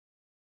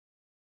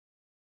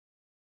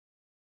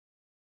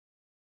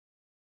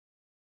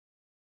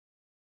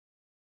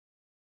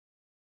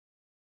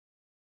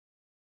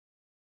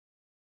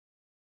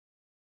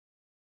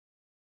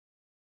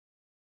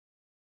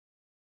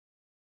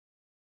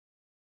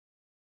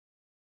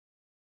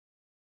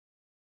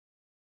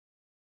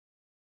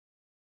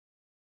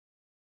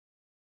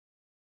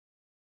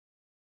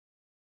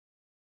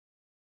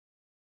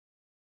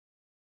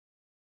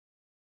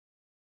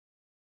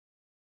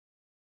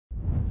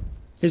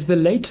Is the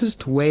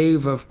latest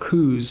wave of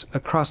coups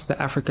across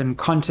the African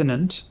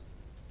continent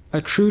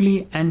a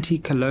truly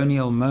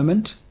anti-colonial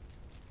moment,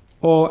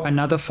 or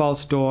another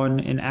false dawn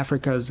in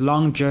Africa's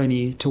long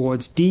journey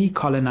towards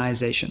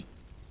decolonization?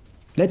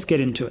 Let's get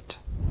into it.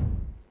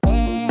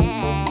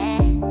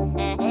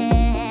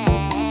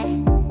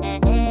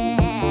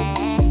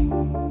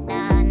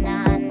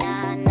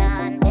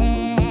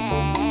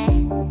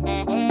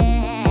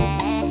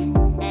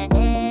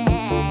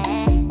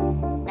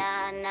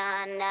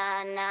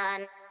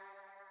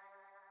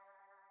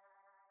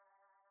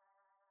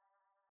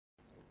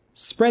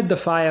 Spread the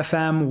fire,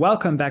 fam.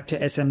 Welcome back to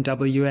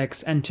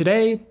SMWX, and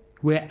today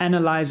we're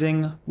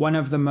analyzing one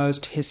of the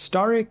most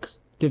historic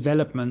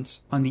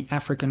developments on the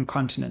African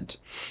continent.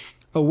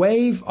 A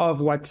wave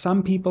of what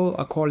some people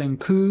are calling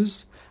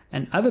coups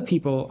and other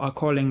people are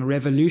calling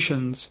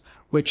revolutions,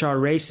 which are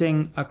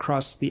racing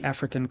across the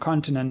African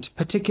continent,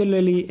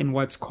 particularly in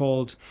what's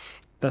called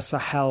the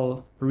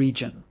Sahel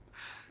region.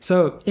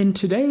 So in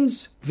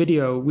today's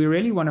video, we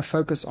really want to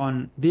focus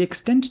on the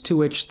extent to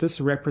which this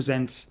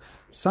represents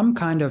some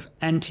kind of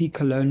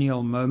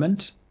anti-colonial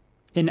moment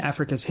in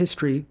Africa's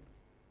history,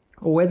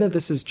 or whether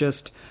this is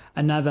just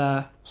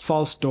another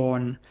false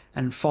dawn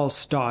and false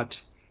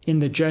start in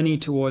the journey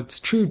towards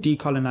true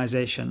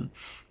decolonization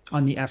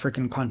on the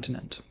African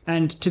continent.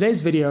 And today's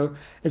video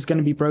is going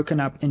to be broken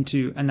up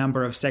into a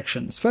number of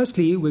sections.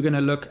 Firstly, we're going to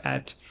look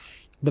at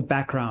the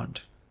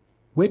background.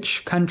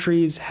 Which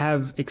countries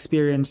have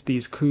experienced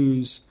these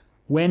coups?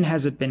 When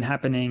has it been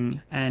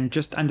happening? And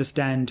just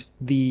understand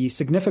the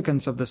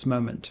significance of this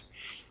moment.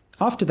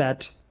 After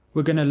that,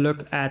 we're going to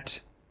look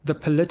at the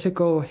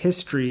political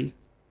history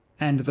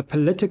and the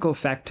political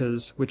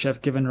factors which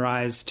have given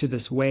rise to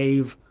this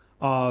wave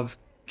of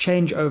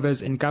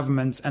changeovers in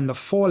governments and the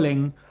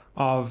falling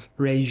of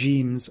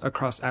regimes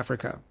across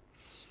Africa.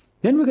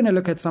 Then we're going to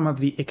look at some of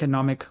the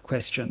economic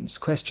questions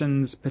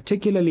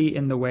particularly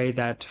in the way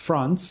that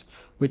France,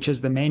 which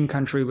is the main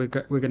country we're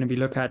going to be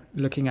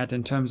looking at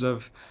in terms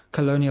of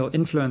colonial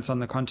influence on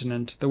the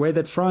continent, the way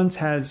that France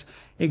has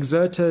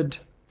exerted,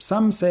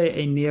 some say,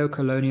 a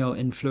neo-colonial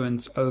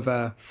influence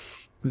over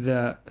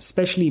the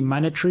especially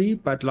monetary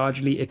but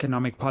largely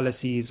economic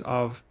policies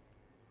of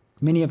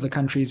many of the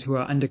countries who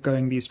are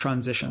undergoing these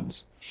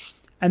transitions.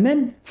 And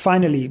then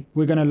finally,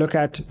 we're going to look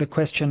at the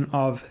question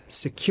of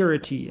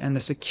security and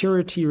the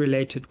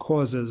security-related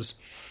causes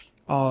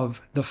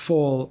of the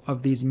fall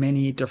of these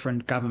many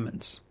different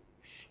governments.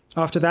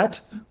 After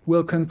that,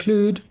 we'll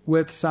conclude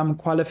with some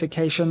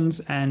qualifications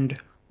and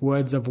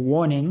words of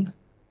warning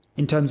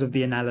in terms of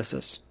the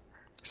analysis.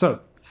 So,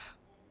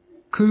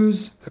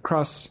 coups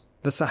across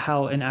the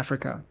Sahel in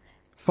Africa.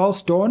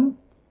 False dawn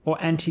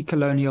or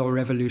anti-colonial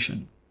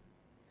revolution?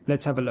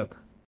 Let's have a look.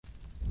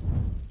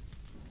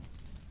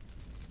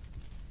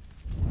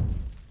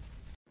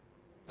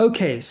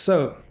 Okay,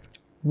 so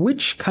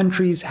which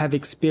countries have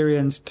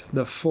experienced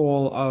the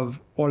fall of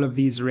all of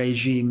these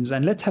regimes?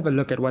 And let's have a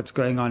look at what's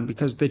going on,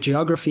 because the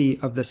geography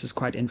of this is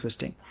quite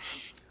interesting.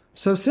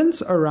 So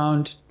since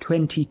around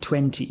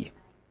 2020,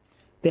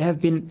 there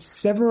have been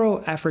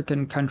several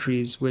African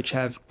countries which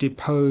have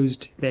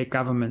deposed their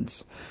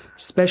governments,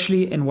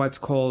 especially in what's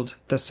called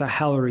the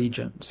Sahel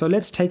region. So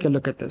let's take a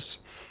look at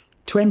this.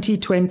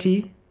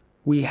 2020,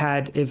 we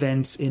had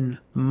events in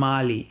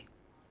Mali.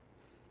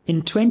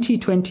 In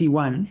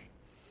 2021,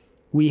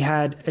 we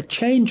had a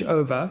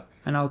changeover,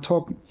 and I'll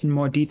talk in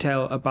more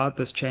detail about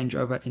this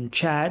changeover, in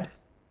Chad,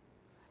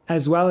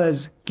 as well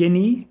as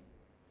Guinea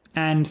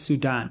and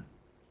Sudan.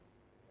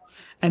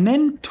 And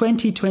then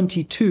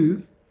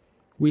 2022,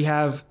 we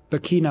have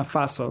Burkina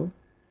Faso,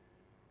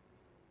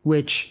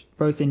 which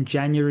both in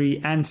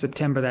January and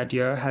September that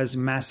year has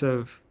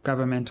massive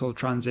governmental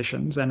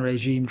transitions and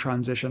regime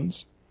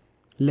transitions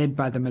led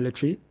by the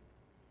military.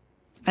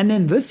 And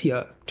then this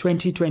year,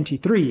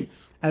 2023,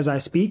 as I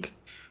speak,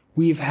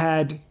 we've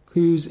had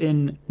coups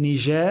in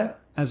Niger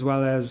as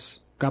well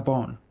as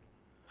Gabon.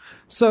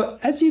 So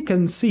as you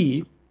can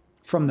see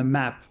from the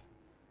map,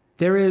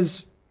 there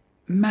is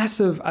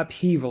massive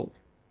upheaval,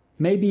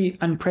 maybe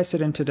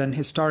unprecedented and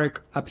historic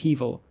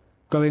upheaval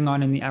going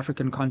on in the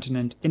African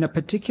continent in a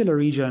particular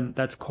region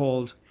that's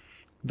called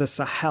the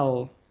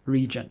Sahel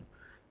region.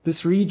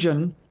 This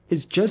region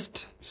is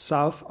just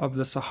south of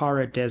the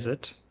Sahara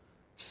Desert,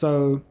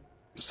 so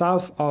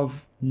south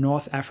of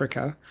North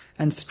Africa,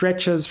 and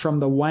stretches from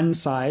the one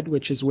side,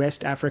 which is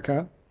West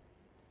Africa,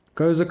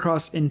 goes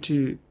across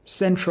into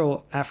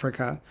Central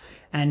Africa,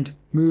 and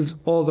moves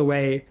all the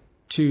way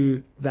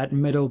to that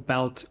middle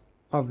belt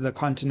of the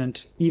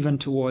continent, even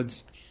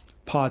towards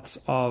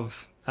parts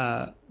of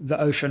the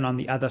ocean on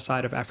the other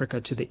side of Africa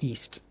to the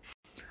east.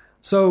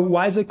 So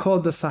why is it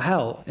called the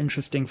Sahel?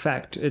 Interesting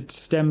fact. It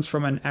stems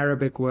from an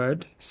Arabic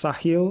word,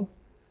 Sahel,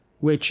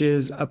 which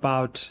is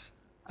about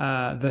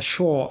the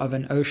shore of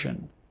an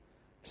ocean.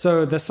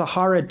 So the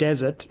Sahara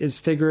Desert is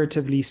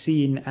figuratively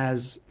seen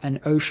as an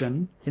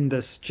ocean in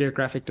this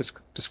geographic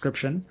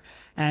description,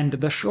 and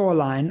the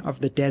shoreline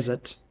of the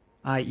desert,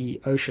 i.e.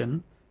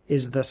 ocean,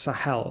 is the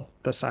Sahel,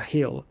 the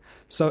Sahel.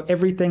 So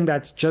everything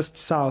that's just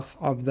south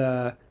of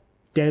the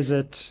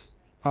desert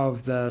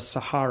of the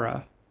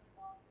Sahara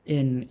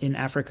in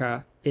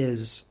Africa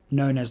is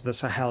known as the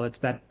Sahel. It's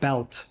that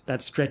belt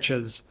that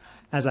stretches,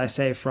 as I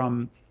say,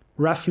 from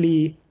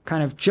roughly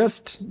kind of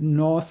just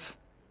north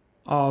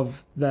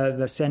of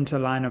the center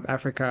line of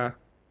Africa,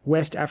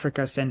 West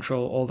Africa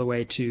Central, all the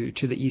way to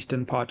the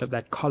eastern part of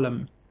that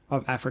column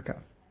of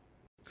Africa.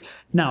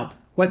 Now,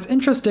 what's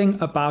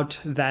interesting about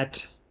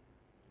that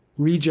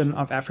region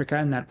of Africa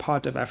and that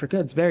part of Africa,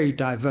 it's very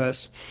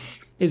diverse,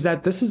 is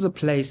that this is a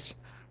place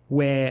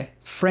where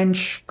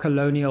French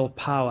colonial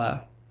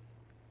power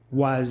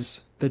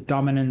was the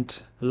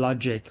dominant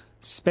logic,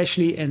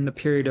 especially in the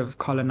period of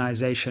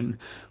colonization,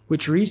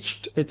 which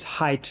reached its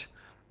height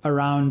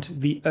around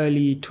the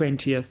early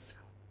 20th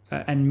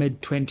and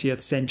mid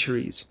 20th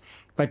centuries,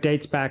 but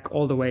dates back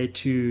all the way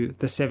to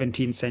the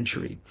 17th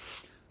century.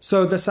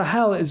 So the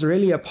Sahel is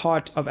really a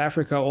part of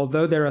Africa,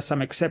 although there are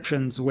some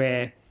exceptions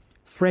where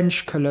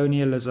French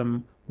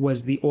colonialism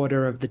was the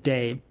order of the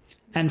day,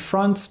 and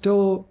France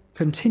still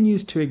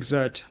continues to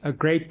exert a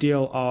great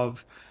deal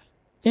of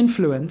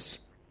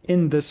influence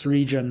in this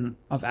region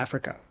of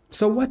Africa.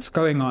 So what's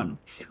going on?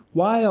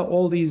 Why are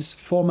all these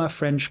former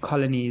French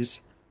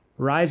colonies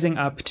rising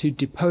up to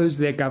depose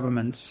their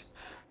governments,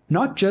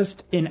 not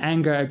just in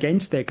anger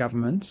against their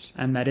governments,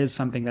 and that is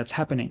something that's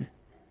happening,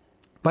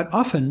 but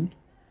often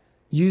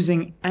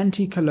using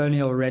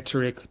anti-colonial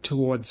rhetoric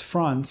towards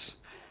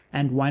France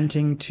and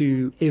wanting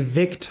to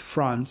evict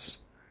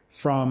France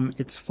from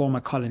its former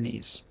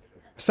colonies?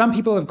 Some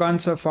people have gone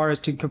so far as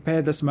to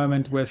compare this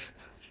moment with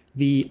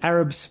the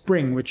Arab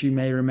Spring, which you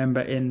may remember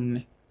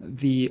in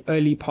the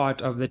early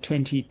part of the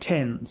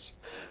 2010s,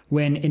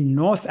 when in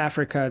North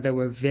Africa there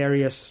were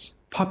various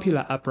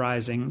popular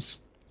uprisings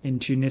in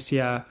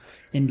Tunisia,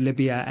 in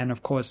Libya, and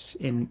of course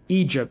in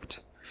Egypt.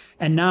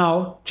 And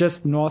now,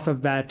 just north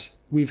of that,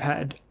 we've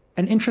had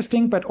an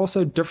interesting but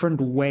also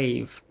different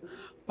wave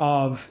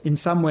of, in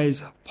some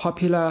ways,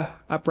 popular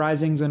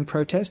uprisings and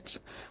protests,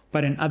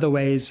 but in other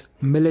ways,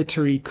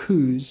 military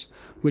coups,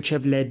 which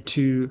have led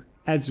to,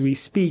 as we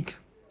speak,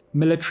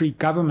 military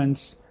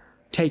governments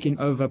taking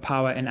over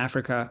power in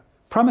Africa,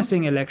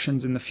 promising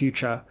elections in the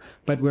future,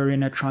 but we're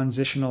in a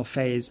transitional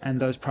phase, and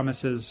those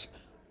promises,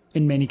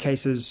 in many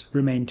cases,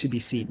 remain to be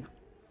seen.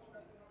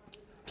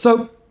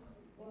 So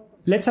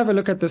let's have a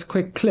look at this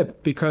quick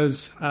clip,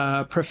 because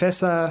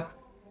Professor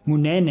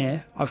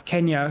Munene of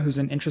Kenya, who's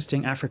an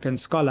interesting African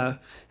scholar,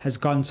 has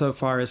gone so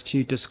far as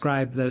to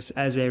describe this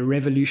as a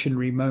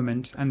revolutionary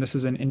moment, and this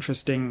is an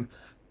interesting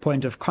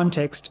point of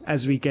context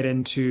as we get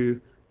into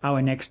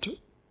our next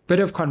bit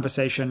of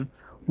conversation,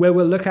 where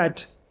we'll look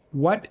at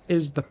what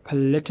is the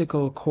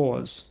political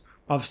cause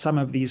of some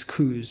of these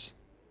coups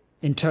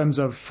in terms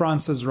of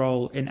France's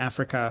role in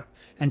Africa,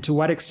 and to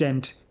what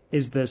extent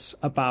is this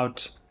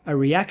about a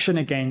reaction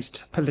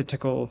against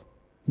political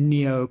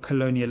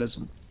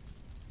neo-colonialism?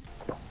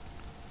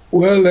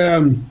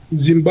 Well,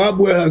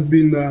 Zimbabwe has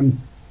been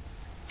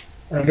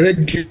a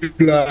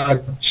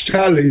regular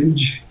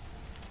challenge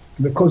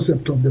to the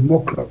concept of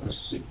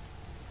democracy,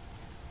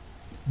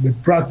 the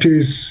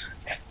practice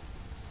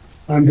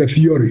and the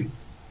theory.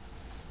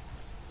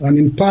 And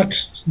in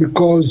part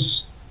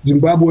because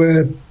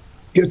Zimbabwe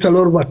gets a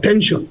lot of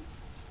attention,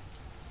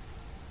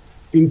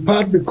 in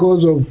part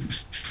because of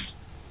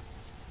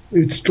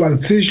its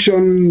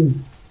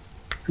transition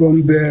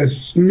from the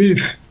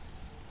Smith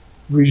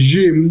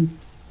regime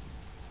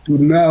to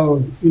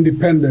now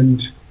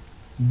independent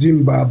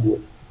Zimbabwe.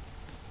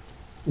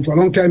 And for a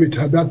long time it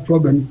had that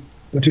problem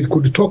that it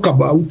could talk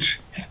about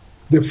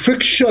the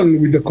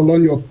friction with the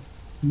colonial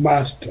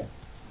master,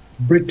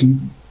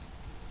 Britain,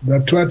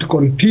 that tried to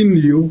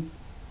continue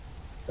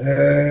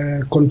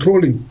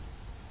controlling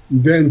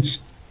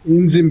events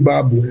in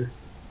Zimbabwe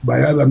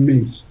by other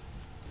means.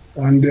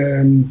 And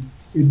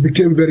it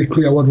became very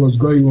clear what was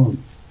going on.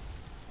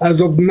 As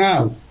of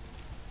now,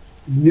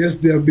 yes,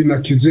 there have been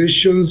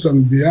accusations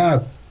and there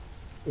are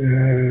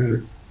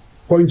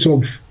points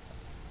of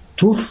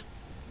truth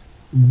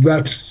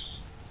that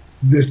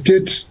the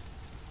state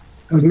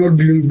has not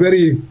been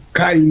very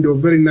kind or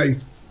very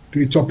nice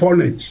to its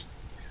opponents.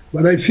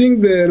 But I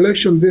think the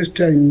election this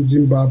time in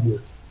Zimbabwe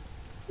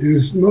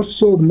is not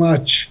so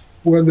much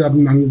whether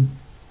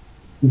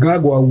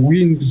Mnangagwa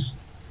wins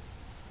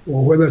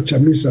or whether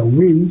Chamisa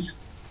wins.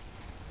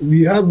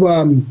 We have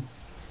a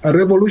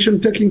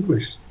revolution taking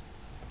place.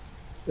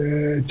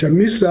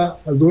 Chamisa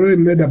has already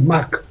made a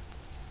mark,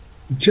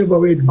 whichever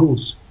way it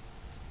goes.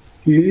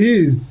 He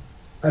is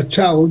a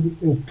child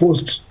of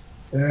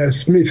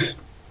post-Smith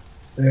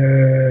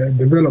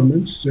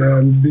developments,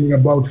 being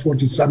about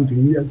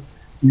 40-something years.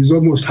 He's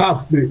almost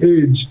half the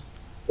age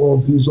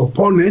of his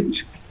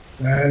opponent.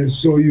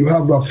 So you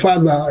have a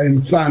father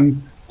and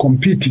son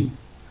competing.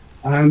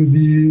 And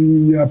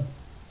the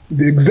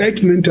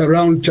excitement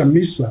around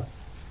Chamisa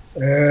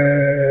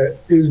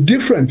is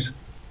different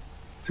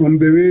from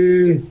the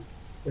way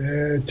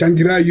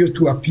Changirai used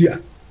to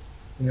appear.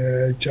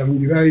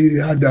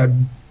 Changirai had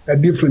a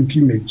different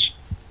image.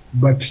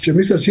 But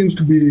Chamisa seems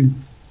to be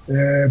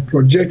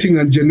projecting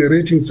and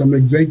generating some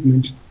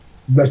excitement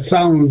that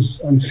sounds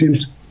and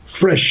seems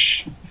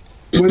fresh.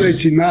 Whether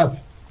it's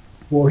enough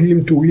for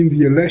him to win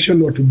the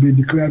election or to be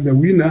declared the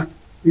winner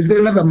is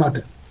another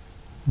matter.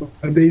 But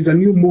there is a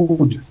new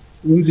mode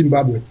in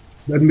Zimbabwe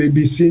that may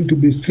be seen to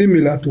be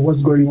similar to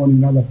what's going on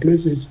in other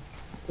places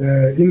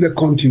in the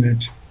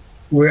continent,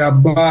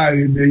 whereby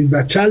there is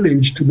a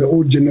challenge to the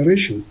old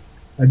generation,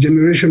 a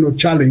generational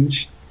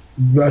challenge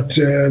that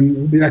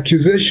the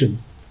accusation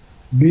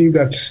being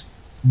that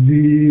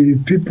the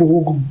people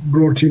who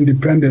brought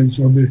independence,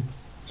 or the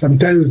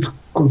sometimes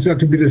considered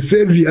to be the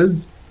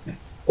saviors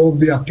of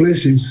their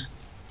places,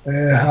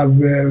 have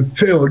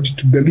failed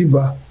to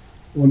deliver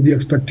on the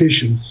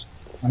expectations,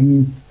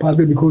 and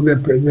partly because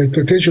the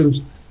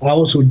expectations are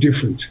also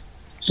different.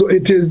 So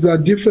it is a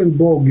different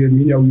ballgame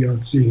here we are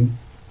seeing.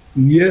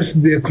 Yes,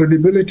 the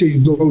credibility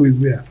is always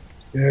there.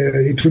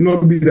 It will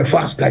not be the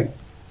first time,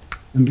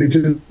 and it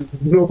is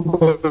not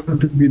going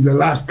to be the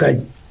last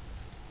time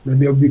that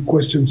there will be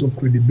questions of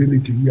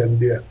credibility here and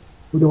there.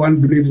 Whether one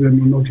believes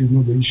them or not is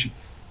not the issue.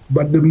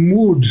 But the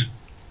mood,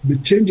 the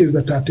changes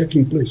that are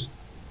taking place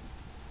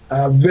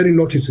are very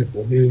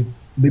noticeable. They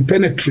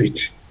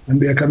penetrate, and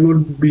they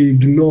cannot be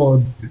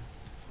ignored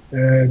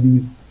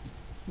one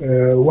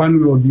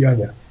way or the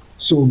other.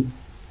 So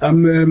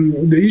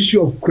the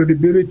issue of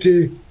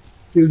credibility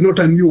is not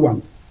a new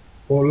one,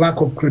 or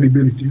lack of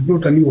credibility is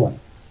not a new one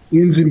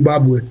in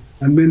Zimbabwe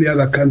and many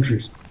other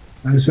countries.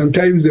 And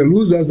sometimes the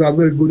losers are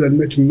very good at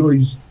making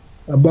noise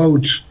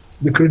about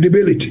the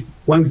credibility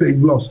once they've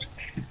lost.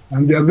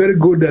 And they are very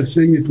good at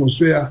saying it was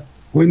fair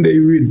when they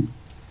win.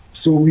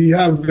 So we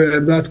have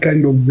that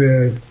kind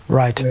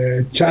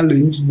of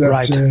challenge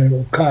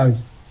that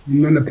occurs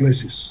in many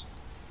places.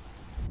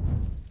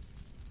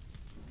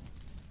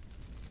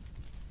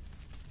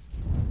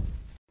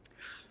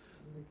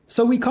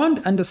 So we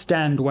can't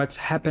understand what's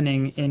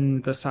happening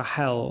in the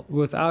Sahel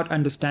without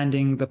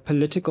understanding the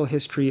political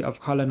history of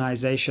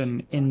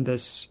colonization in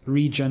this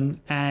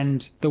region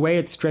and the way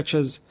it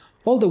stretches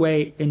all the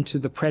way into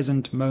the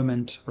present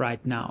moment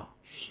right now.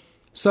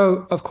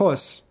 So, of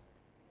course,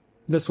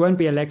 this won't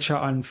be a lecture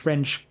on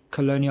French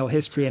colonial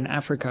history in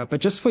Africa,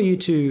 but just for you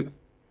to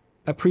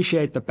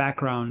appreciate the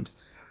background,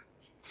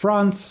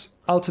 France,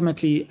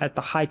 ultimately at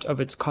the height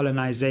of its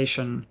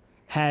colonization,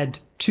 had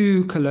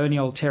two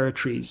colonial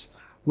territories,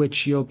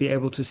 which you'll be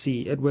able to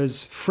see. It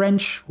was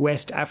French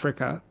West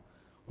Africa,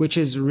 which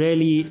is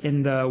really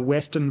in the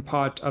western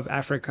part of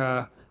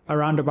Africa,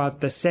 around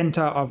about the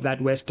center of that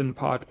western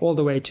part, all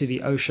the way to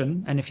the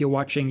ocean. And if you're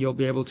watching, you'll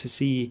be able to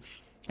see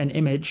an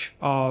image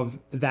of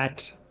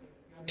that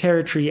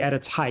territory at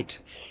its height.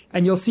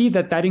 And you'll see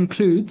that that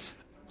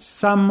includes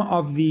some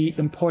of the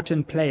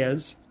important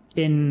players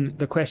in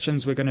the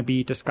questions we're going to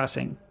be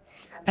discussing.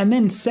 And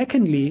then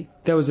secondly,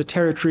 there was a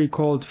territory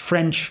called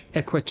French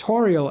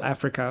Equatorial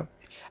Africa,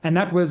 and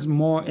that was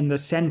more in the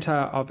center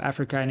of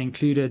Africa and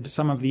included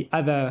some of the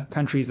other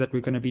countries that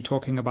we're going to be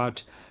talking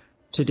about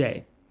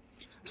today.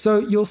 So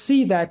you'll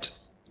see that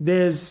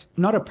there's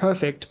not a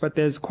perfect, but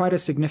there's quite a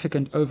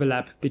significant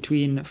overlap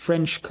between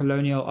French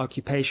colonial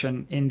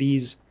occupation in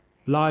these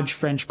large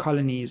French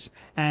colonies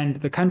and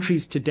the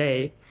countries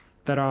today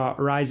that are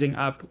rising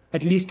up,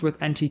 at least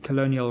with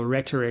anti-colonial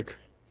rhetoric,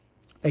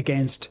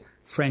 against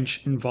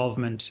French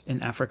involvement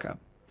in Africa.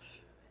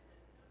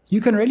 You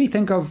can really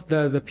think of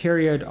the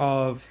period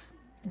of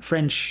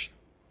French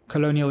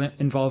colonial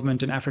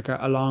involvement in Africa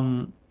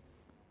along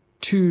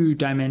two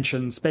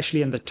dimensions,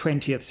 especially in the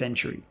 20th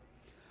century.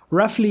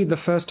 Roughly the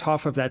first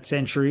half of that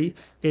century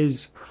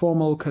is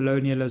formal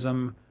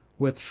colonialism,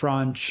 with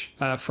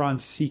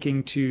France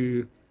seeking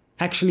to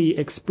actually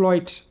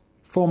exploit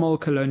formal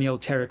colonial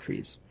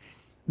territories.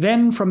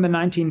 Then from the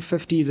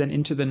 1950s and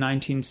into the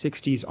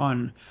 1960s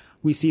on,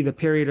 we see the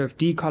period of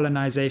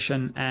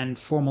decolonization and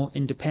formal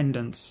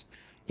independence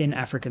in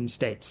African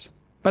states.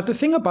 But the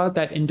thing about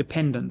that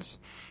independence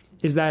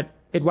is that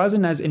it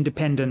wasn't as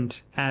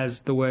independent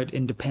as the word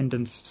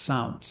independence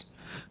sounds.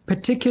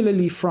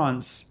 Particularly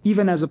France,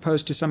 even as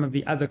opposed to some of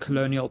the other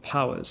colonial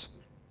powers,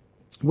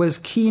 was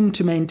keen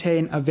to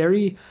maintain a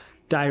very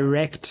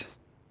direct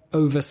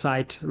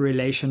oversight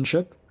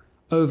relationship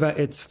over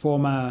its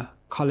former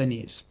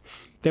colonies.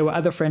 There were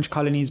other French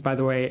colonies, by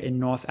the way, in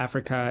North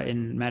Africa,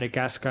 in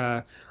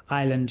Madagascar,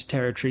 island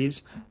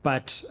territories,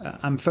 but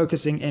I'm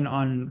focusing in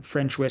on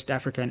French West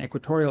Africa and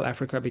Equatorial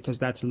Africa because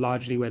that's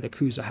largely where the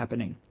coups are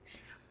happening.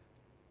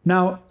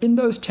 Now, in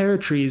those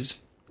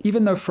territories,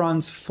 even though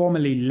France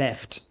formally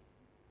left,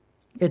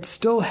 it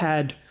still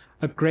had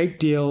a great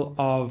deal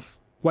of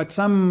what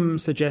some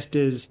suggest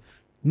is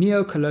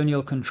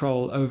neo-colonial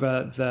control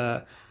over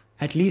the,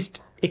 at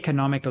least,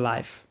 economic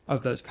life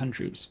of those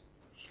countries.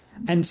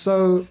 And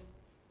so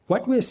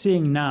what we're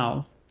seeing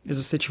now is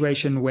a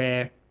situation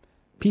where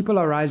people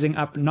are rising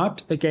up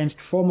not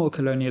against formal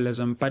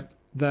colonialism, but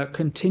the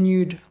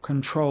continued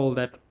control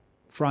that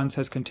France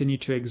has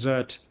continued to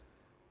exert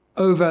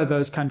over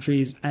those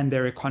countries and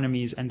their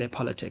economies and their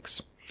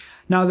politics.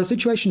 Now, the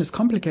situation is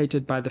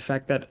complicated by the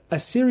fact that a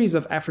series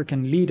of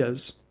African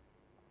leaders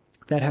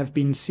that have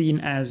been seen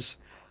as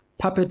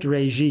puppet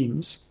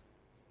regimes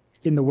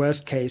in the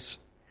worst case,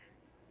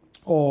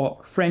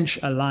 or French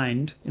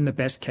aligned in the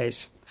best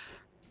case,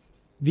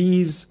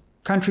 these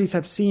countries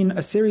have seen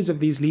a series of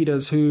these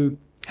leaders who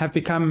have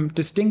become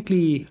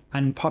distinctly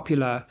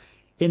unpopular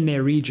in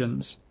their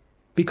regions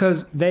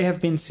because they have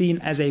been seen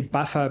as a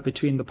buffer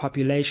between the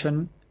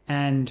population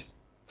and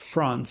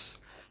France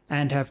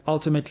and have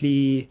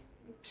ultimately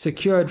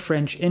secured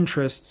French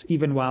interests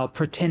even while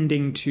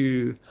pretending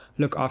to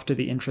look after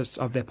the interests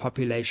of their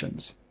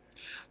populations.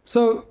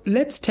 So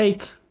let's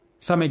take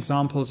some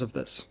examples of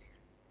this.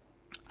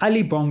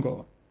 Ali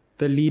Bongo,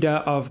 the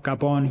leader of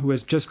Gabon, who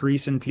was just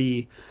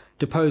recently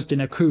deposed in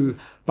a coup.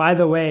 By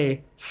the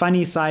way,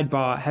 funny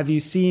sidebar, have you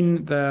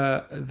seen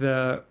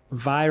the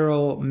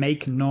viral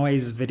Make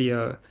Noise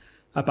video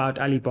about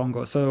Ali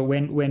Bongo? So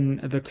when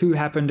the coup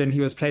happened and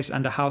he was placed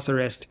under house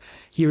arrest,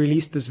 he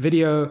released this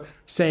video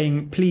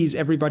saying, please,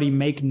 everybody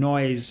make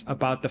noise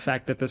about the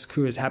fact that this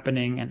coup is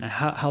happening and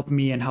help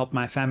me and help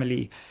my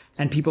family.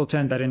 And people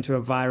turned that into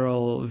a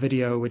viral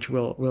video, which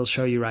we'll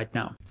show you right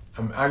now.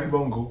 I'm Ali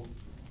Bongo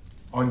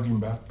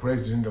Ondimba,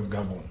 President of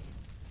Gabon.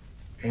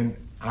 And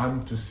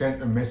I'm to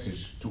send a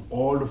message to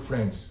all the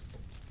friends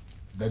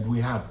that we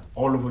have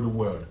all over the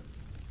world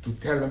to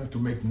tell them to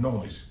make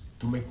noise,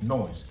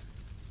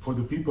 For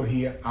the people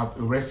here have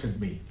arrested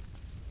me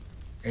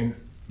and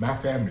my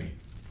family.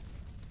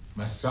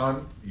 My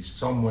son is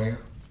somewhere,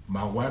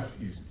 my wife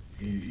is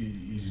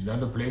in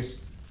another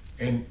place,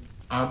 and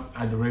I'm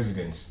at the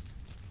residence.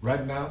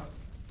 Right now,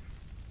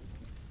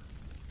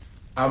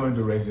 I'm in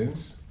the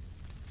residence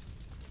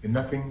and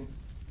nothing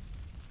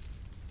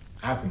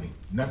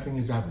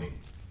is happening.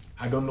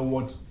 I don't know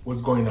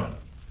what's going on.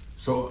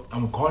 So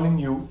I'm calling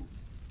you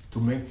to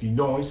make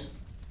noise,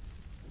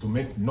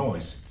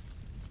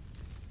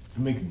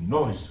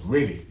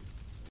 really.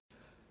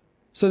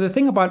 So the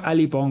thing about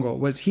Ali Bongo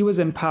was he was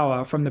in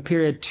power from the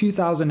period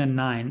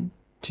 2009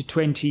 to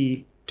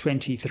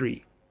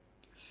 2023.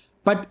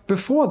 But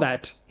before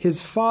that,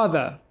 his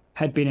father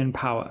had been in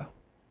power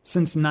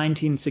since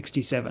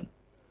 1967.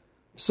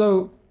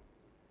 So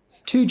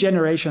 2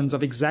 generations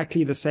of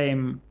exactly the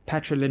same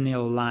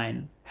patrilineal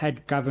line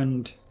had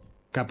governed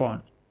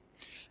Gabon.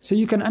 So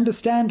you can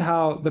understand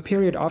how the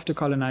period after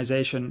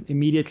colonization,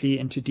 immediately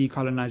into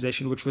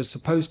decolonization, which was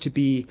supposed to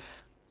be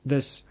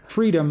this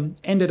freedom,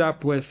 ended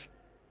up with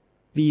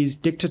these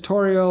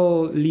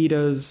dictatorial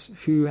leaders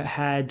who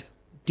had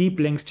deep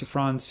links to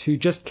France, who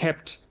just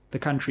kept the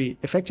country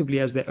effectively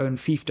as their own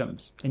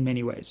fiefdoms in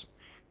many ways.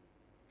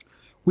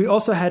 We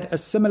also had a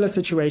similar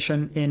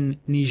situation in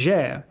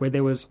Niger, where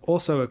there was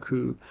also a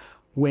coup,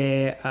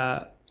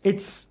 where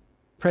its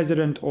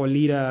president or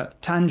leader,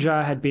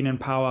 Tanja, had been in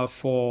power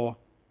for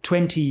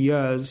 20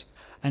 years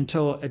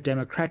until a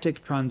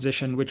democratic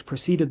transition which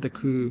preceded the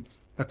coup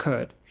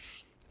occurred.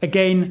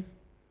 Again,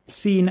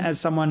 seen as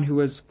someone who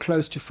was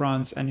close to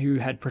France and who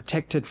had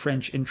protected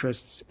French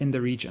interests in the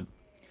region.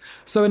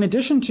 So in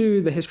addition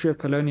to the history of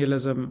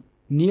colonialism,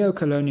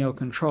 neo-colonial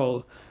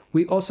control,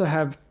 we also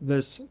have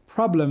this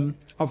problem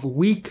of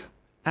weak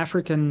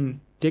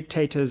African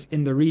dictators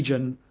in the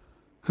region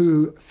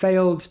who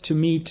failed to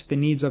meet the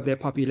needs of their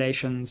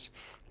populations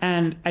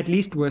and at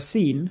least were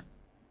seen,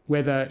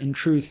 whether in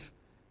truth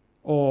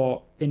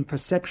or in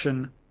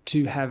perception,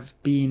 to have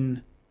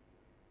been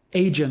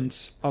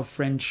agents of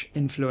French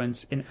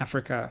influence in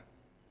Africa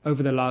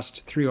over the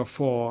last 3 or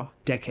 4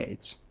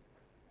 decades.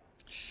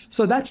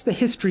 So that's the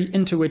history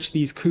into which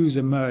these coups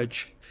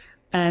emerge.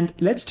 And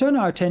let's turn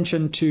our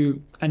attention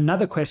to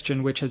another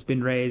question which has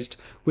been raised,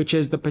 which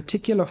is the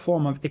particular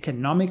form of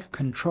economic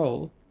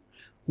control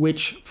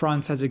which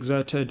France has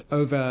exerted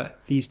over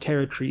these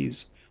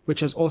territories,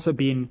 which has also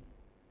been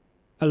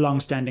a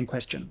long-standing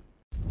question.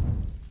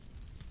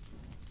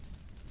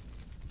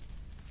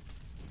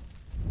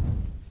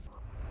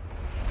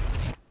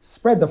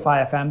 Spread the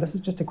fire, fam. This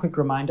is just a quick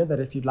reminder that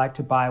if you'd like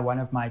to buy one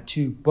of my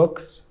 2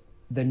 books,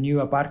 The New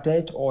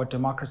Apartheid or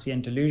Democracy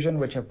and Delusion,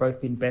 which have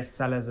both been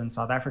bestsellers in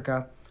South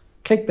Africa,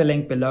 click the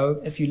link below.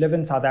 If you live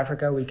in South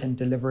Africa, we can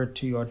deliver it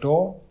to your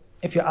door.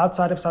 If you're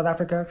outside of South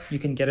Africa, you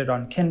can get it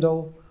on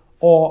Kindle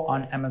or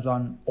on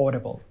Amazon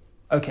Audible.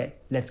 Okay,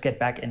 let's get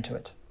back into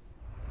it.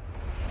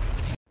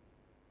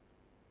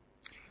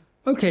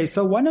 Okay,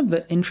 so one of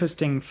the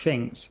interesting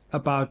things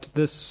about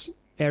this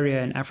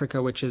area in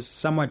Africa, which is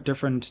somewhat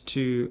different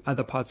to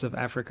other parts of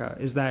Africa,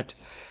 is that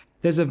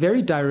there's a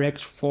very direct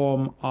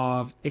form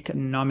of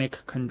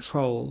economic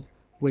control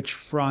which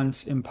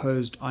France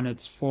imposed on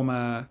its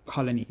former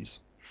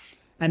colonies.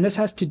 And this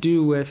has to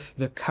do with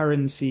the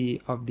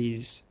currency of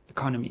these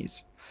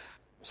economies.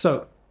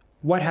 So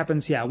what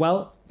happens here?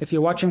 Well, if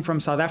you're watching from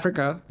South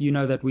Africa, you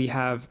know that we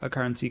have a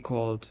currency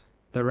called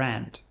the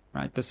rand,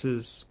 right? This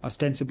is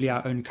ostensibly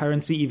our own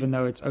currency, even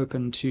though it's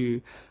open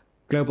to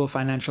global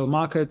financial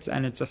markets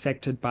and it's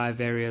affected by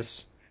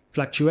various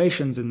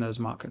fluctuations in those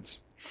markets.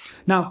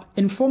 Now,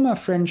 in former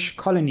French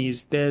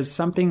colonies, there's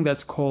something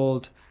that's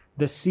called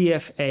the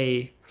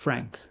CFA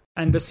franc.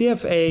 And the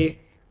CFA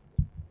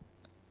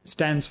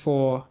stands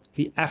for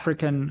the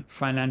African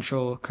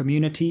Financial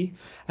Community,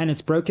 and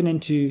it's broken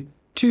into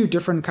two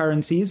different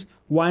currencies,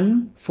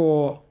 one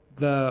for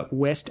the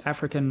West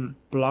African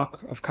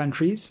bloc of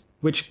countries,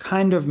 which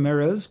kind of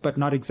mirrors, but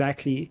not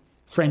exactly,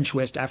 French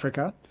West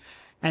Africa,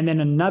 and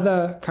then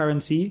another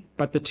currency,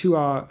 but the two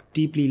are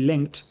deeply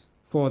linked,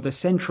 for the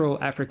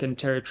Central African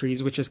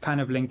territories, which is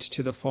kind of linked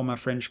to the former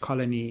French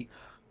colony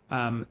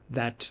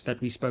that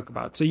we spoke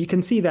about. So you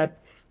can see that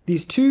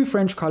these two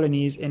French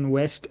colonies in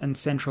West and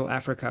Central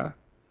Africa,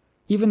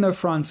 even though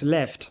France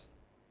left,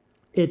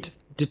 it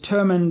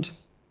determined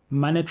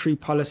monetary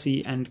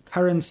policy and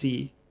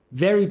currency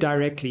very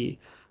directly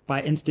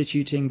by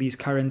instituting these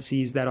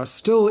currencies that are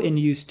still in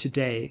use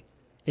today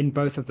in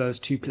both of those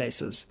two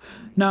places.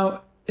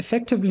 Now,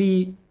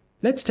 effectively,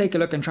 let's take a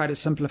look and try to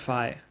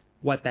simplify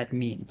what that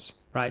means,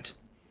 right?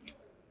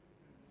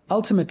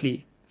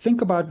 Ultimately,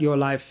 think about your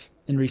life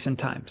in recent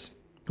times,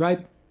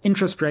 right?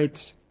 Interest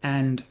rates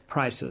and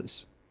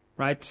prices,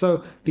 right?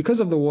 So because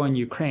of the war in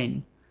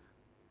Ukraine,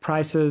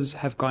 prices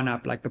have gone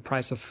up, like the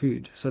price of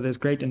food. So there's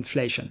great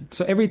inflation.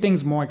 So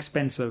everything's more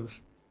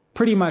expensive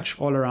pretty much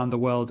all around the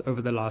world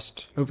over the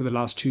last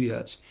 2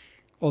 years,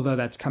 although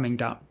that's coming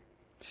down.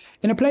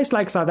 In a place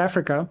like South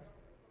Africa,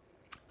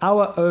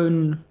 our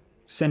own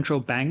central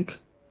bank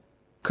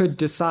could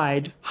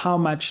decide how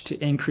much to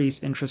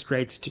increase interest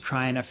rates to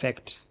try and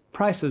affect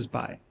prices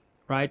by,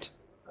 right?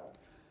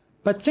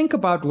 But think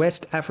about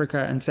West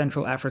Africa and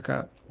Central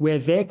Africa, where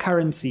their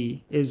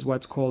currency is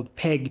what's called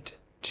pegged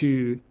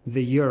to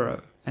the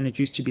euro, and it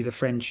used to be the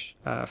French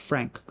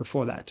franc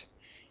before that.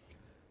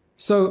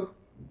 So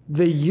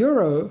the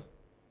euro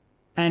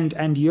and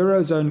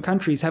Eurozone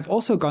countries have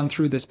also gone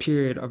through this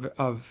period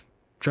of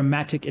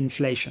dramatic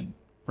inflation,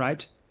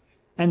 right?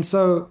 And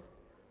so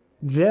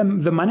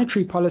the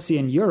monetary policy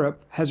in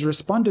Europe has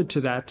responded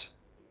to that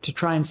to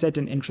try and set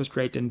an interest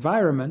rate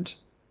environment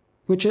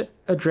which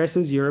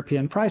addresses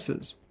European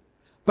prices.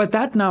 But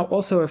that now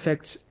also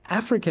affects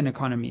African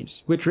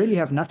economies, which really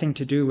have nothing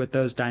to do with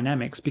those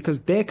dynamics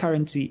because their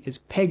currency is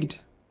pegged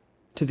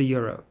to the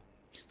euro.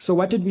 So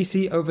what did we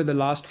see over the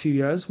last few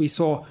years? We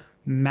saw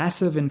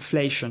massive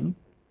inflation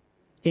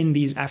in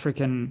these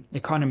African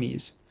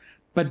economies,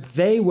 but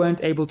they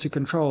weren't able to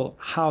control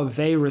how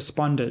they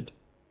responded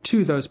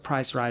to those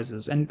price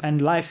rises.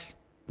 And life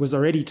was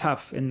already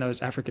tough in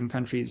those African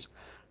countries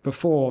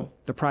before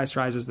the price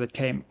rises that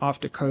came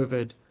after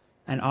COVID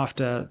and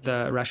after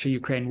the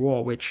Russia-Ukraine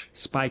war, which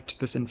spiked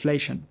this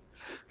inflation.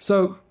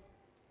 So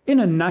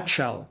in a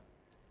nutshell,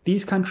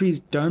 these countries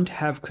don't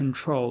have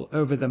control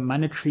over the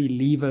monetary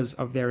levers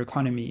of their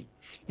economy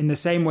in the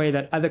same way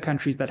that other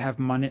countries that have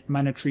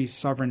monetary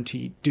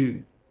sovereignty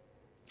do.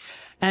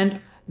 And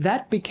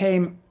that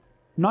became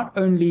not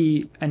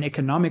only an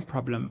economic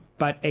problem,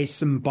 but a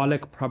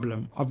symbolic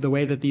problem of the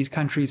way that these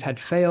countries had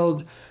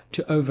failed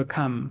to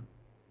overcome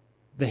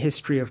the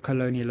history of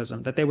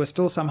colonialism, that they were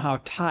still somehow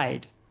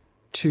tied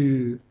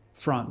to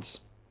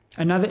France.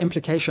 Another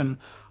implication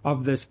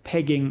of this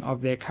pegging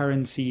of their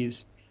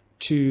currencies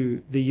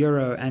to the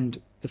euro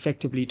and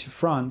effectively to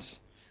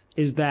France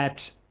is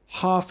that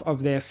half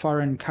of their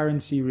foreign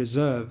currency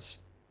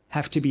reserves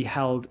have to be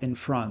held in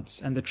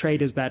France. And the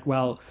trade is that,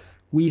 well,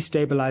 we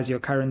stabilize your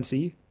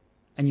currency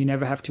and you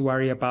never have to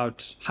worry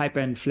about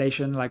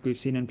hyperinflation like we've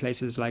seen in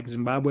places like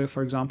Zimbabwe,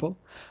 for example.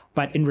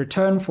 But in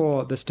return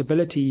for the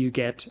stability you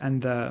get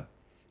and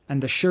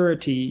the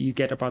surety you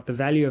get about the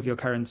value of your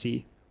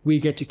currency, we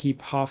get to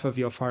keep half of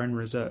your foreign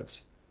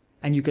reserves.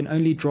 And you can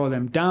only draw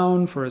them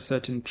down for a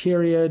certain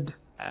period.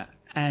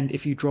 And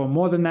if you draw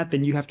more than that,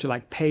 then you have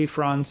to pay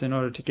France in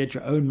order to get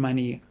your own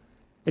money.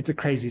 It's a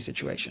crazy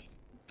situation.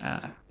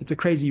 It's a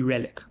crazy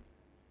relic.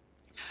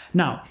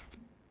 Now,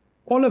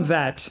 all of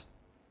that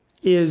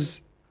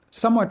is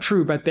somewhat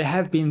true, but there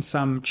have been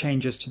some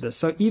changes to this.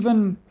 So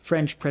even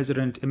French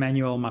President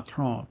Emmanuel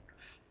Macron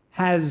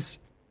has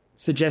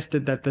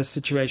suggested that this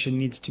situation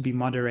needs to be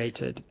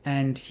moderated.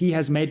 And he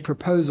has made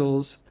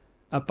proposals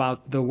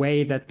about the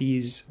way that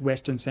these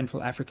West and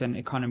Central African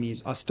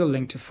economies are still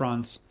linked to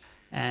France.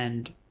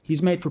 And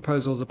he's made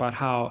proposals about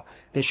how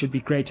there should be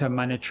greater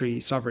monetary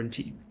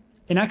sovereignty.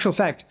 In actual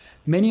fact,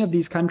 many of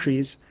these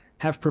countries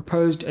have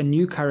proposed a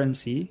new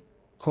currency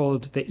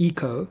called the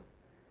ECO,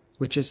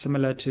 which is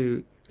similar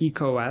to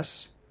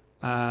ECOWAS,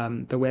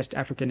 the West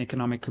African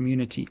Economic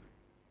Community.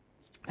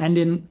 And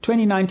in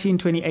 2019,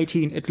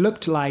 2018, it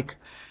looked like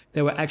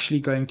they were actually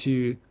going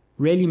to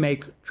really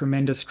make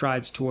tremendous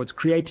strides towards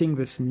creating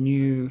this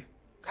new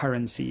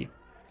currency,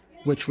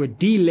 which would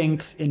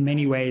de-link in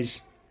many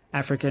ways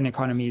African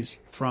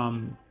economies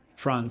from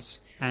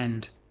France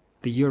and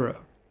the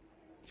euro.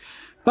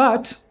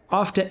 But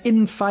after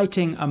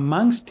infighting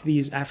amongst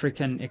these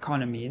African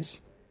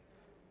economies,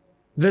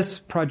 this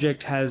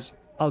project has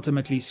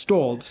ultimately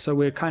stalled. So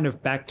we're kind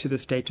of back to the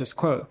status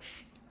quo.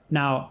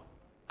 Now,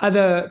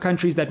 other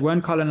countries that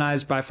weren't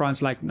colonized by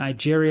France, like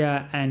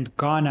Nigeria and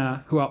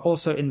Ghana, who are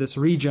also in this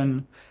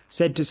region,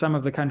 said to some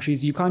of the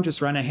countries, you can't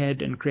just run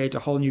ahead and create a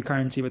whole new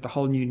currency with a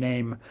whole new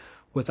name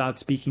without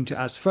speaking to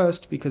us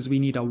first, because we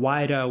need a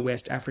wider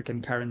West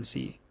African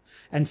currency.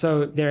 And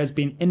so there has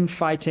been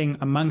infighting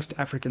amongst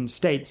African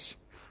states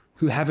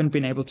who haven't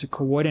been able to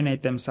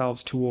coordinate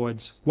themselves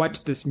towards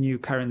what this new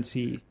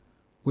currency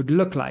would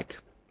look like,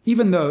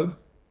 even though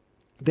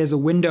there's a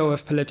window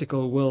of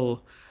political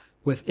will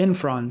within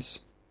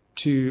France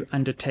to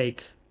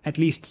undertake at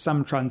least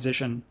some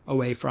transition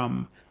away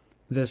from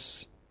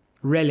this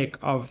relic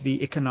of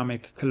the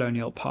economic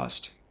colonial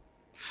past.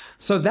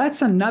 So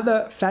that's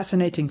another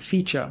fascinating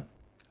feature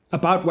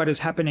about what is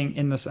happening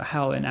in the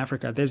Sahel in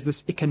Africa. There's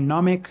this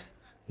economic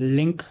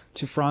link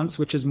to France,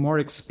 which is more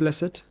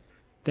explicit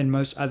than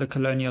most other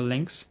colonial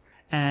links.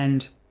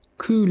 And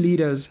coup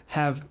leaders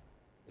have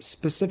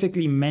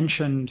specifically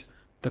mentioned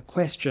the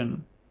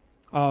question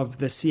of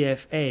the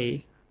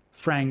CFA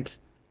franc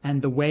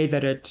and the way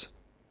that it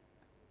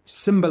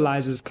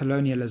symbolizes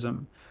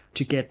colonialism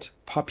to get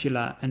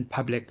popular and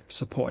public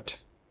support.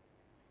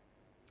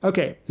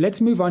 Okay, let's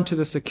move on to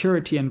the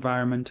security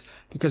environment,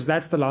 because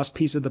that's the last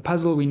piece of the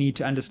puzzle. We need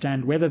to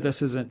understand whether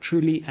this is a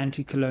truly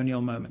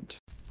anti-colonial moment.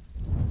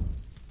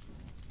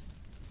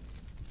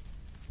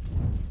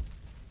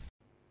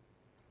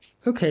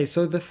 Okay,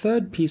 so the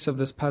third piece of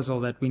this puzzle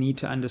that we need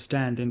to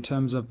understand in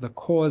terms of the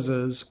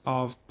causes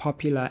of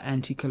popular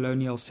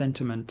anti-colonial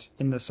sentiment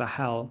in the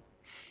Sahel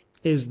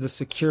is the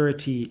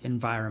security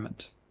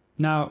environment.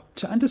 Now,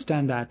 to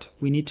understand that,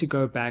 we need to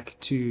go back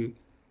to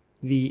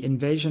the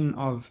invasion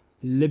of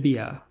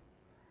Libya,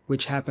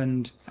 which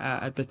happened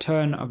at the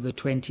turn of the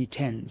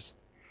 2010s.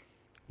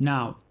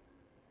 Now,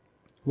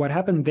 what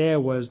happened there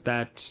was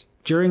that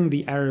during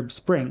the Arab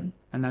Spring,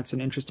 and that's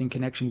an interesting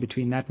connection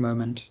between that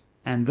moment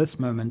and this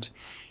moment,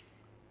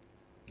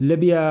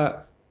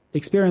 Libya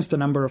experienced a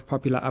number of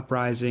popular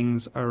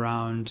uprisings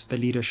around the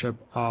leadership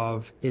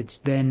of its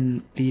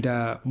then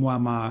leader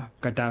Muammar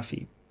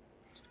Gaddafi,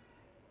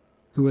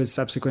 who was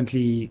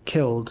subsequently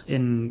killed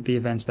in the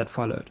events that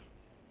followed.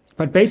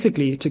 But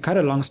basically, to cut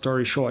a long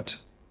story short,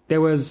 there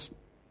was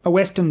a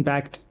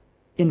Western-backed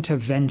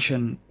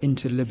intervention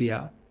into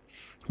Libya,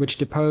 which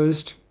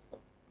deposed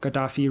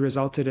Gaddafi,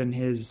 resulted in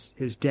his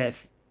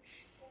death,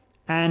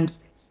 and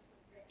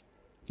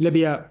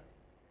Libya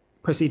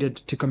proceeded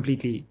to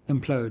completely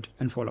implode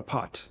and fall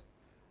apart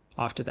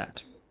after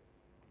that.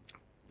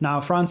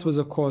 Now, France was,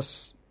 of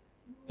course,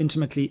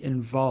 intimately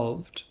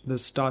involved.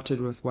 This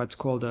started with what's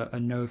called a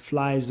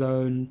no-fly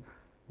zone,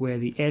 where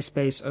the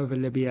airspace over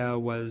Libya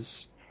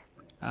was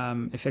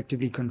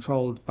effectively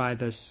controlled by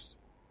this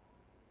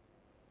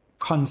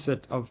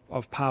concert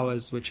of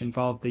powers, which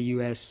involved the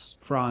US,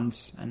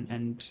 France,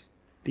 and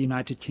the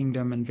United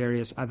Kingdom and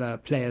various other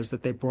players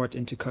that they brought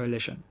into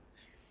coalition.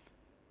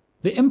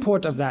 The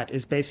import of that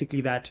is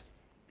basically that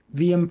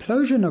the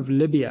implosion of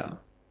Libya,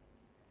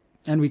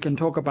 and we can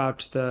talk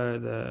about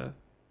the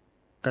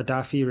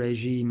Gaddafi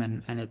regime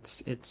and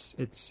its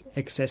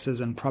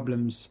excesses and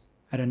problems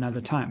at another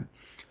time,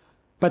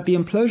 but the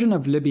implosion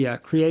of Libya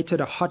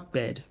created a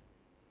hotbed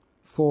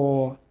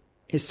for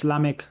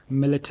Islamic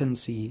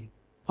militancy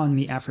on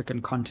the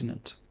African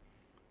continent,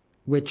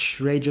 which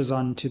rages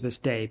on to this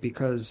day,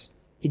 because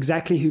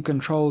exactly who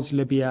controls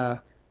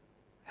Libya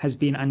has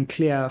been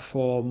unclear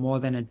for more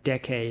than a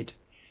decade.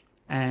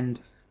 And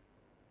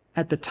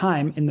at the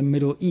time, in the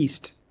Middle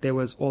East, there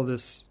was all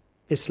this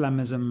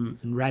Islamism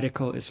and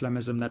radical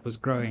Islamism that was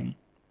growing.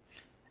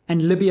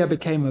 And Libya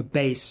became a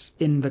base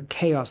in the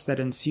chaos that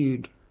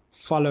ensued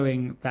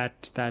following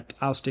that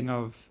ousting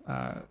of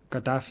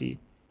Gaddafi.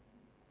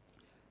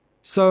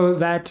 So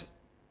that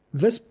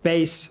this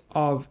base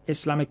of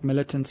Islamic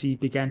militancy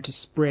began to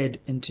spread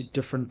into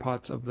different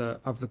parts of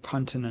the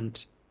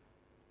continent.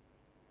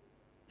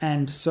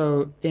 And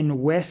so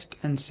in West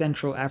and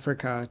Central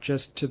Africa,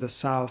 just to the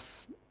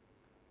south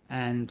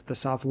and the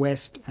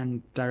southwest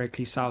and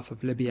directly south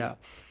of Libya,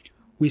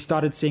 we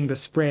started seeing the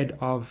spread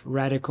of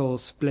radical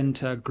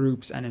splinter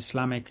groups and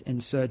Islamic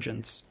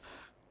insurgents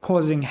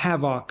causing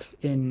havoc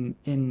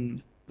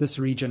in this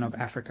region of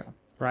Africa,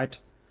 right?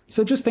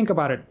 So just think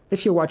about it.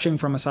 If you're watching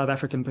from a South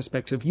African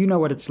perspective, you know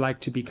what it's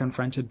like to be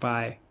confronted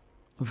by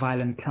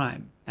violent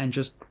crime and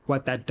just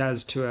what that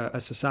does to a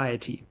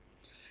society.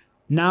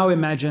 Now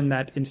imagine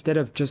that instead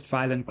of just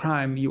violent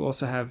crime, you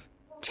also have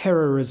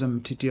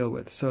terrorism to deal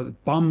with. So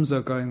bombs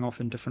are going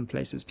off in different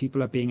places.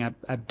 People are being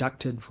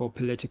abducted for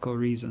political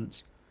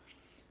reasons.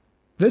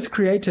 This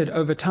created,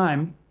 over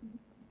time,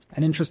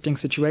 an interesting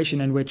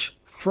situation in which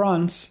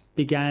France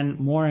began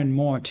more and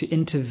more to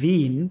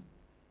intervene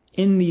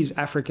in these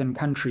African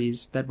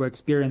countries that were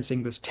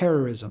experiencing this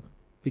terrorism.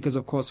 Because,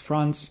 of course,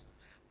 France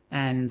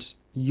and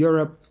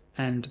Europe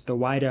and the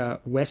wider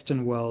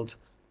Western world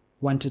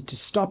wanted to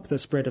stop the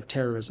spread of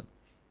terrorism.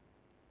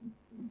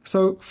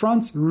 So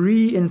France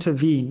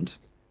re-intervened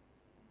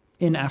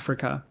in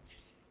Africa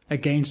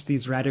against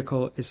these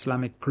radical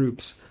Islamic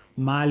groups.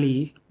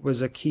 Mali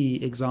was a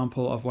key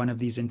example of one of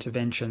these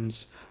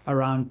interventions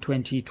around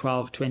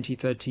 2012,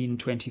 2013,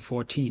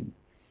 2014.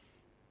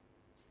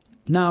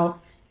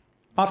 Now,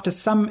 after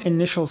some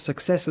initial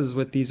successes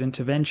with these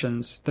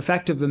interventions, the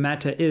fact of the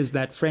matter is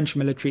that French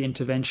military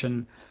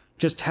intervention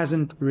just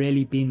hasn't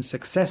really been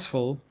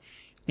successful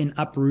in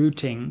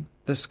uprooting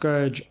the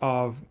scourge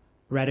of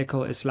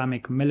radical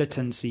Islamic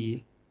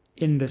militancy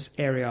in this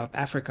area of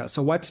Africa.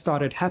 So what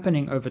started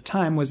happening over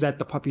time was that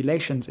the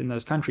populations in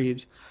those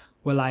countries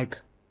were like,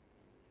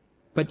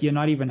 but you're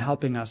not even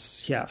helping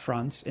us here,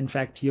 France. In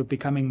fact, you're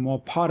becoming more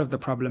part of the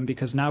problem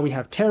because now we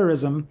have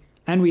terrorism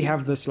and we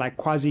have this like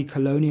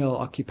quasi-colonial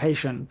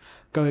occupation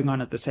going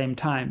on at the same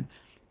time.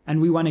 And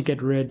we want to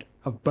get rid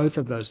of both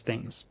of those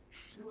things.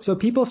 So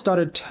people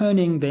started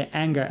turning their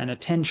anger and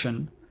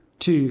attention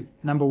to,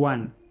 number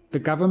one, the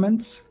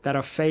governments that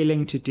are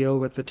failing to deal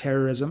with the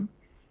terrorism,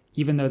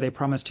 even though they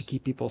promise to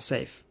keep people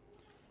safe.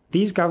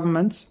 These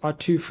governments are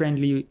too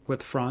friendly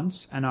with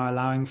France and are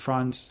allowing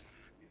France,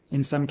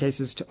 in some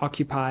cases, to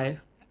occupy.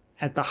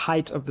 At the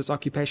height of this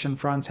occupation,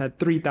 France had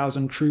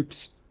 3,000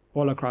 troops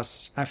all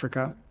across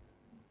Africa.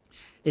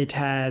 It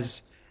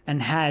has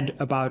and had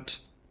about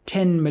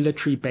 10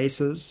 military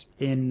bases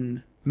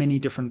in many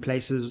different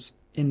places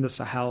in the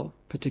Sahel,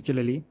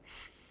 particularly.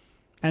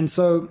 And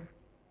so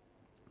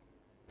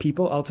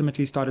people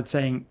ultimately started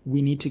saying,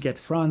 we need to get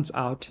France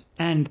out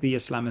and the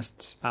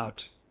Islamists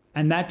out.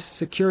 And that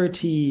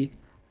security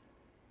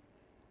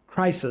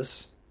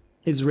crisis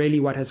is really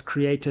what has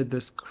created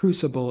this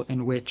crucible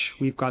in which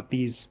we've got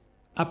these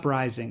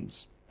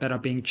uprisings that are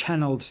being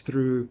channeled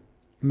through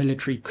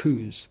military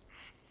coups.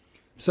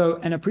 So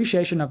an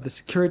appreciation of the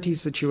security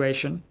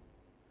situation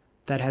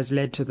that has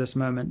led to this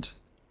moment,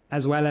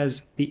 as well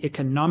as the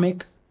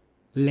economic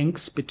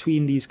links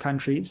between these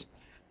countries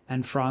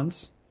and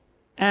France,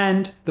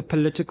 and the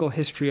political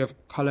history of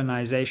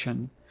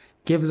colonization,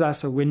 gives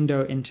us a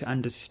window into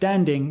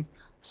understanding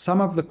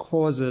some of the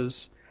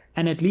causes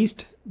and at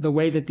least the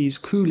way that these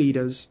coup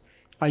leaders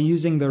are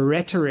using the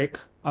rhetoric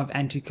of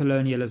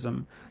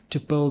anti-colonialism to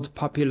build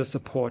popular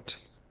support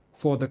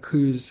for the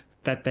coups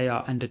that they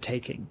are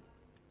undertaking.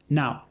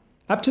 Now,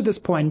 up to this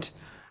point,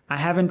 I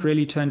haven't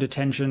really turned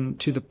attention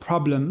to the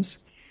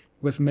problems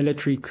with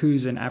military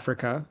coups in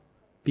Africa,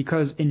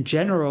 because in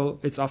general,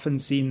 it's often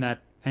seen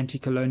that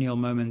anti-colonial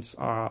moments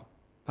are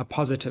a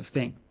positive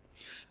thing.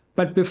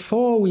 But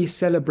before we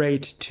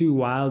celebrate too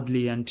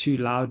wildly and too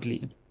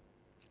loudly,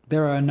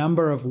 there are a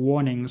number of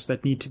warnings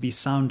that need to be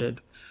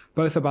sounded,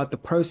 both about the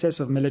process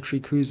of military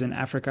coups in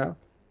Africa,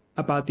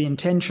 about the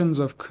intentions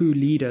of coup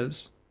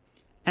leaders,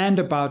 and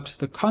about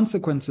the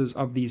consequences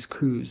of these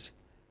coups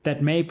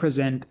that may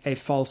present a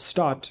false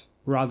start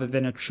rather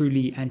than a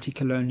truly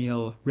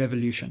anti-colonial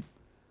revolution.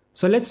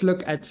 So let's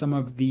look at some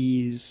of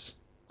these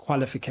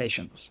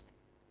qualifications.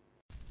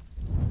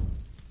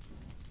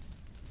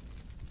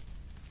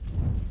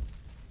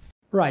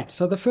 Right,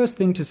 so the first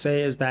thing to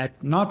say is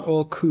that not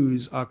all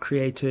coups are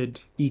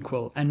created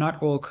equal, and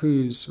not all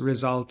coups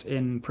result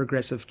in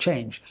progressive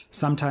change.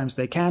 Sometimes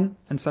they can,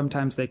 and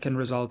sometimes they can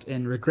result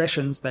in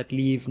regressions that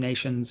leave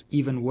nations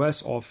even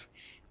worse off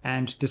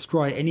and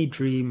destroy any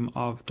dream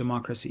of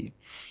democracy.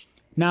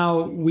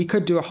 Now, we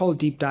could do a whole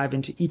deep dive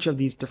into each of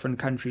these different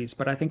countries,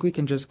 but I think we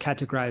can just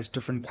categorize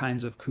different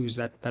kinds of coups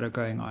that are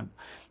going on.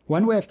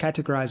 One way of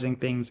categorizing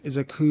things is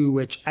a coup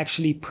which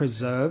actually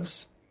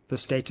preserves the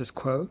status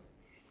quo.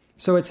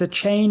 So it's a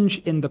change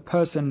in the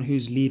person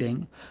who's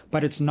leading,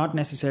 but it's not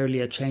necessarily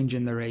a change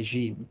in the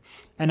regime.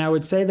 And I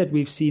would say that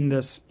we've seen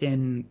this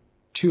in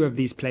two of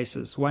these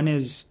places. One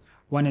is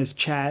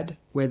Chad,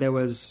 where there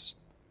was,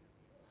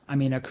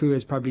 a coup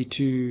is probably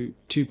too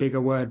big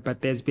a word,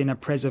 but there's been a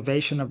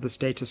preservation of the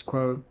status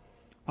quo.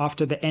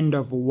 After the end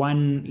of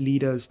one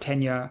leader's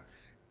tenure,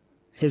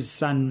 his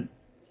son,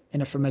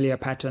 in a familiar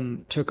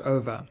pattern, took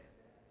over.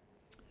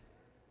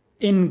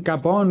 In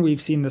Gabon, we've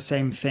seen the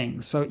same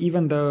thing. So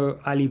even though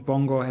Ali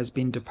Bongo has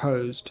been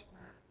deposed,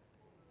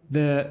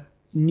 the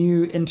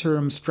new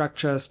interim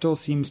structure still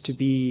seems to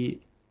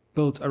be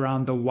built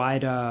around the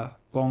wider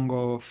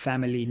Bongo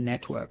family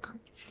network.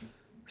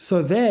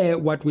 So there,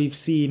 what we've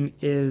seen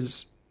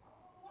is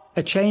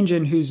a change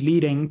in who's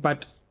leading,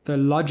 but the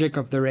logic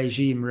of the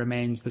regime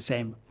remains the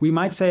same. We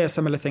might say a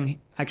similar thing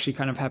actually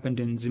kind of happened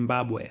in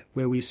Zimbabwe,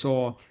 where we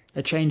saw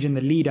a change in the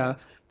leader,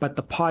 but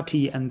the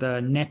party and the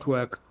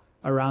network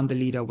around the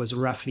leader was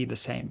roughly the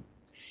same.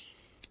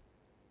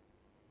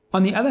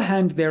 On the other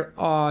hand, there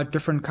are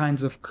different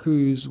kinds of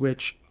coups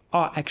which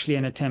are actually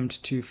an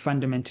attempt to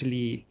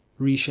fundamentally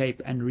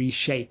reshape and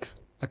reshake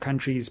a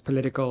country's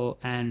political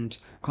and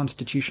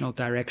constitutional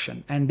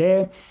direction. And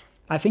there,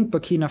 I think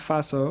Burkina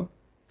Faso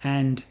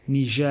and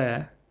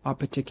Niger are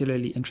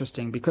particularly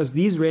interesting because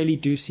these really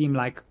do seem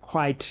like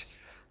quite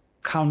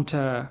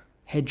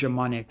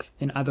counter-hegemonic.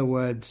 In other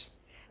words,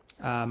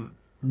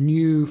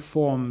 new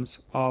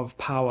forms of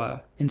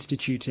power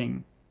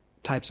instituting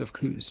types of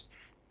coups.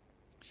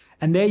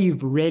 And there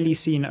you've really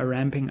seen a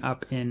ramping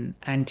up in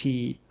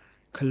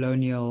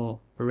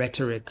anti-colonial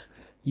rhetoric.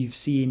 You've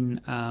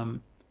seen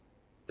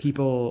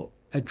people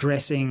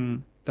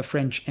addressing the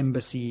French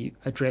embassy,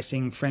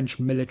 addressing French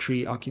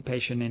military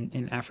occupation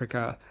in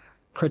Africa,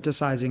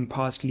 criticizing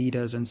past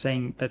leaders and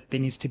saying that there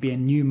needs to be a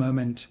new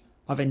moment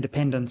of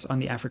independence on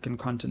the African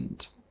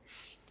continent.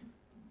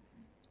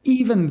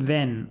 Even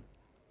then,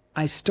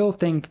 I still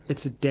think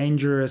it's a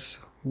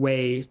dangerous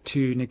way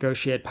to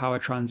negotiate power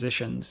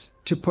transitions,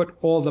 to put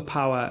all the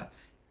power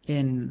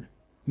in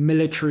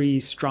military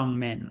strong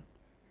men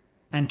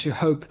and to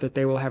hope that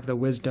they will have the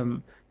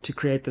wisdom to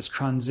create this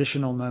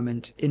transitional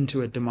moment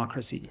into a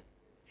democracy.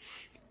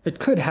 It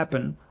could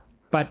happen,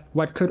 but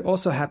what could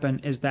also happen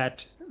is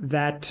that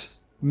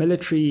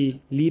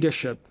military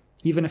leadership,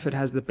 even if it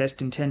has the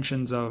best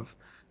intentions of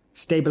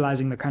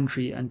stabilizing the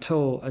country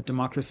until a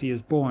democracy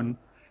is born,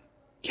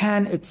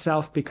 can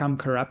itself become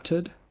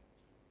corrupted,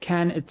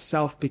 can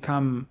itself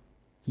become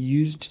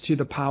used to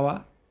the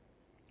power,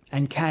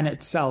 and can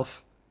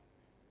itself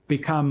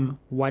become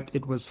what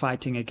it was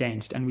fighting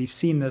against. And we've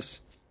seen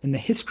this in the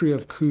history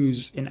of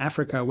coups in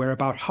Africa, where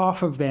about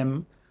half of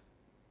them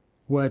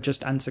were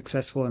just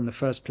unsuccessful in the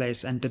first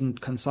place and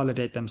didn't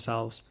consolidate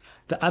themselves.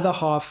 The other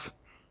half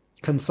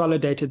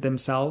consolidated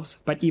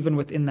themselves, but even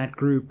within that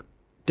group,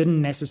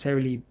 didn't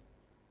necessarily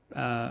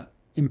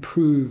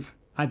improve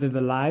either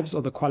the lives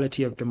or the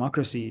quality of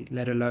democracy,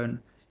 let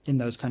alone in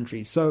those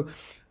countries. So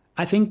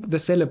I think the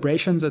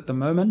celebrations at the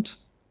moment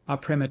are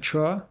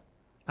premature.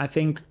 I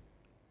think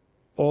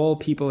all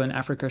people in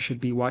Africa should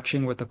be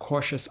watching with a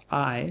cautious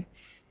eye.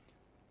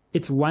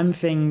 It's one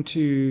thing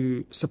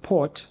to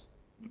support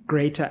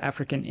greater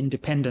African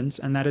independence,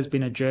 and that has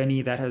been a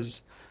journey that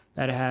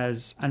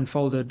has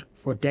unfolded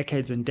for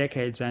decades and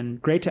decades,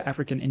 and greater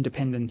African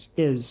independence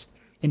is,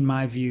 in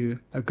my view,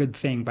 a good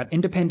thing. But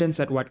independence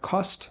at what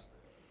cost?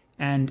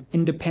 And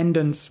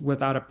independence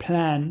without a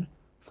plan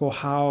for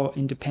how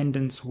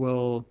independence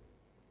will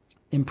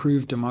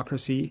improve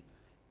democracy,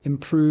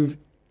 improve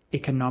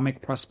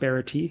economic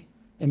prosperity,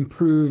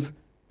 improve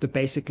the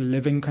basic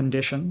living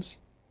conditions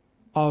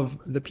of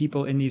the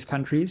people in these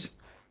countries,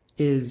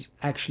 is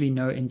actually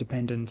no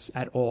independence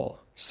at all.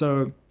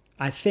 So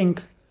I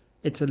think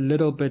it's a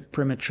little bit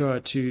premature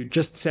to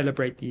just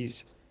celebrate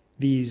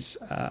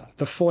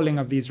the falling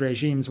of these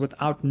regimes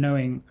without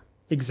knowing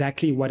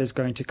exactly what is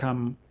going to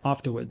come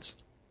afterwards.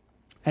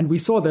 And we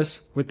saw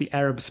this with the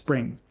Arab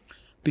Spring,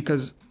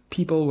 because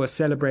people were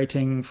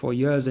celebrating for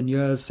years and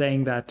years,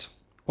 saying that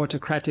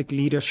autocratic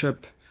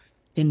leadership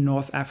in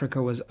North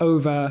Africa was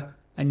over,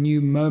 a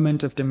new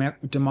moment of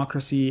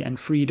democracy and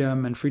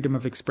freedom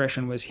of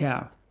expression was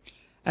here.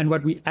 And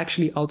what we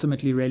actually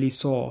ultimately really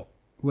saw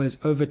was,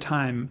 over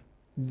time,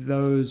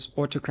 those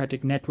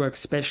autocratic networks,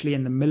 especially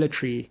in the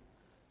military,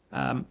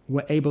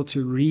 were able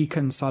to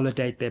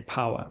reconsolidate their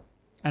power.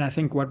 And I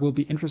think what will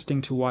be interesting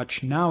to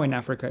watch now in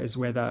Africa is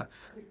whether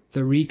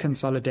the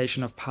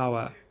reconsolidation of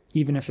power,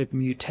 even if it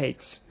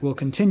mutates, will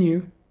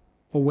continue,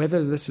 or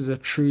whether this is a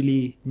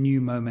truly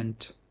new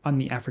moment on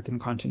the African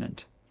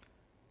continent.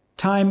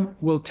 Time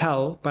will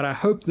tell, but I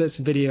hope this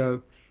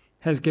video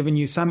has given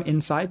you some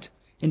insight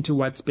into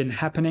what's been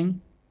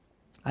happening.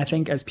 I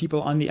think as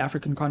people on the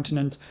African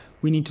continent,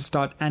 we need to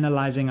start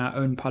analyzing our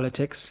own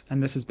politics,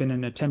 and this has been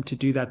an attempt to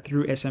do that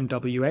through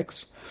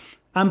SMWX.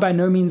 I'm by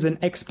no means an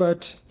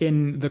expert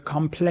in the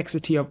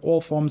complexity of all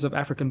forms of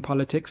African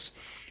politics,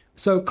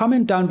 so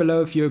comment down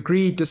below if you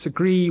agree,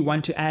 disagree,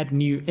 want to add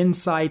new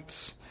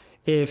insights,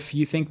 if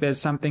you think there's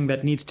something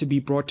that needs to be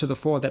brought to the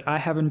fore that I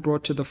haven't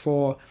brought to the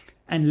fore,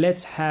 and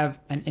let's have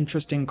an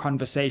interesting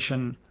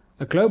conversation,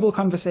 a global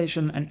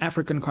conversation, an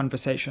African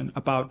conversation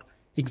about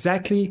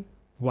exactly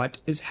what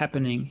is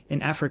happening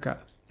in Africa.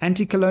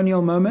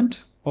 Anti-colonial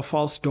moment or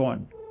false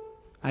dawn?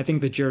 I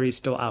think the jury's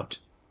still out.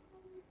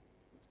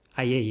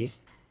 Aye.